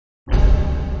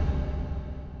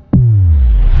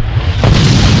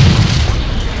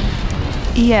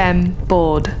EM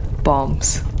board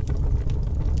bombs.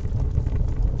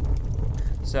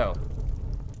 So,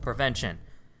 prevention.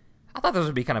 I thought this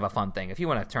would be kind of a fun thing. If you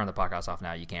want to turn the podcast off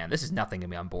now, you can. This is nothing to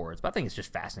me on boards, but I think it's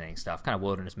just fascinating stuff, kind of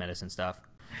wilderness medicine stuff.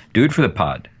 Do it for the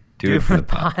pod. Do it for the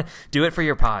pod. Do it for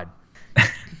your pod. All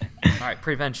right,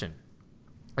 prevention.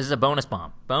 This is a bonus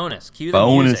bomb. Bonus. Cue the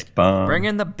bonus music. Bomb. Bring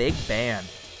in the big band.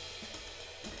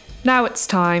 Now it's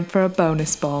time for a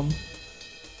bonus bomb.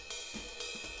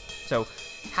 So,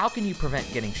 how can you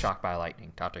prevent getting shocked by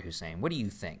lightning, Dr. Hussein? What do you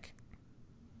think?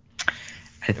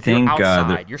 If you're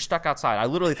outside, you're stuck outside. I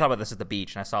literally thought about this at the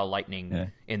beach, and I saw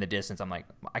lightning in the distance. I'm like,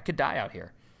 I could die out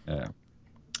here. Yeah.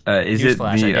 Is it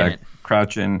the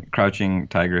crouching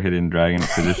tiger, hidden dragon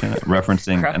position,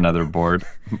 referencing another board?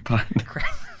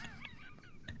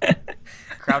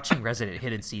 Crouching resident,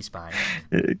 hidden C-spine.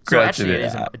 So actually,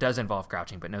 it does involve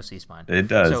crouching, but no C-spine. It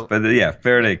does, so, but yeah,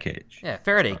 Faraday cage. Yeah,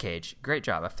 Faraday cage. Great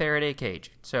job. A Faraday cage.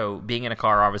 So being in a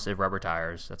car, obviously rubber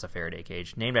tires, that's a Faraday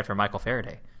cage. Named after Michael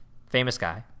Faraday. Famous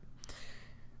guy.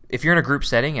 If you're in a group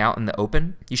setting out in the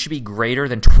open, you should be greater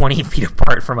than 20 feet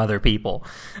apart from other people.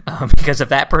 Because if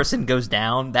that person goes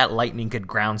down, that lightning could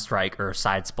ground strike or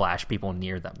side splash people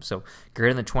near them. So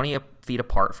greater than 20 feet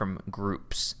apart from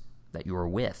groups that you are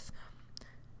with.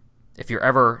 If you're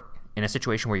ever in a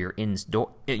situation where you're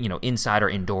inside or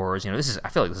indoors, I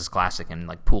feel like this is classic in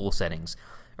like pool settings,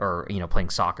 or playing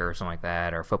soccer or something like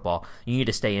that, or football. You need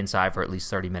to stay inside for at least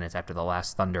 30 minutes after the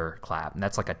last thunderclap, and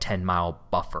that's like a 10-mile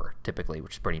buffer typically,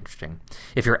 which is pretty interesting.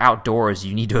 If you're outdoors,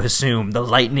 you need to assume the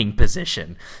lightning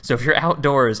position. So if you're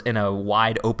outdoors in a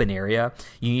wide open area,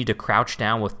 you need to crouch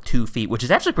down with 2 feet, which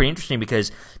is actually pretty interesting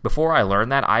because before I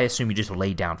learned that, I assumed you just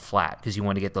lay down flat because you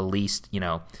want to get the least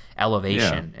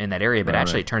elevation in that area. But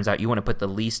actually, it turns out you want to put the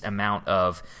least amount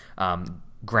of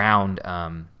ground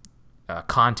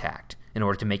contact in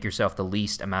order to make yourself the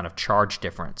least amount of charge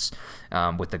difference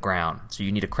with the ground. So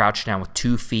you need to crouch down with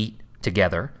 2 feet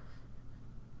together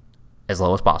as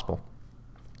low as possible.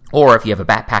 Or if you have a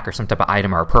backpack or some type of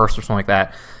item or a purse or something like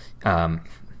that,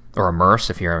 or a merce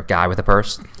if you're a guy with a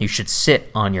purse, you should sit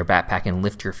on your backpack and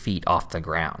lift your feet off the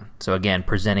ground. So again,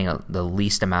 presenting the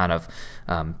least amount of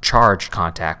charge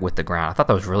contact with the ground. I thought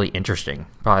that was really interesting.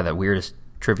 Probably the weirdest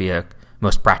trivia,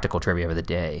 most practical trivia of the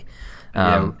day.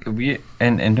 And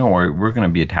don't worry, we're going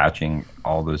to be attaching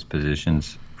all those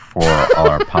positions for all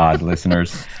our pod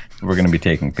listeners. We're going to be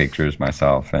taking pictures,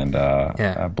 myself and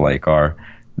Blake are,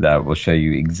 that will show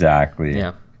you exactly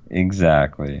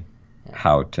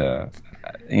how to,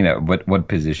 what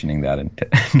positioning that into.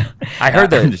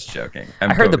 I'm just joking.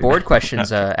 I heard the board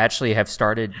questions actually have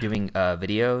started doing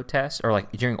video tests, or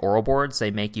like during oral boards,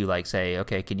 they make you like say,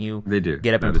 okay, can you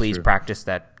get up and please practice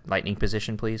that lightning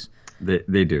position, please?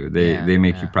 They do. They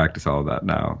make you practice all of that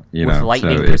now. With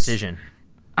lightning precision.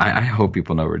 I hope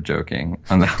people know we're joking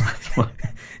on that last one.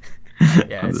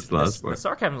 Yeah, the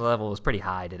sarcasm level is pretty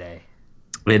high today.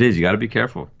 It is. You got to be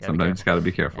careful. Sometimes you just got to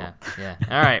be careful. Yeah.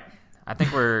 All right. I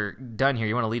think we're done here.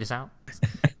 You want to lead us out?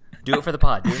 Do it for the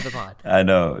pod. I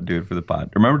know. Do it for the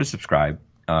pod. Remember to subscribe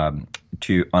on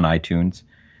iTunes,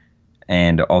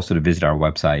 and also to visit our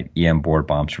website, EM Board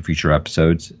Bombs, for future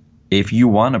episodes. If you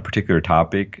want a particular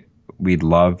topic, we'd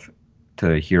love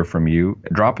to hear from you.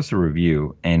 Drop us a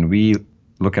review, and we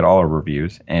look at all our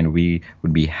reviews, and we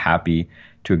would be happy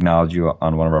to acknowledge you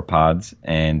on one of our pods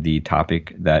and the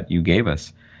topic that you gave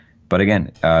us. But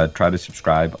again, try to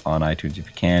subscribe on iTunes if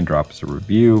you can. Drop us a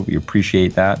review. We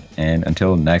appreciate that. And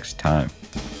until next time.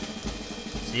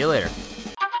 See you later.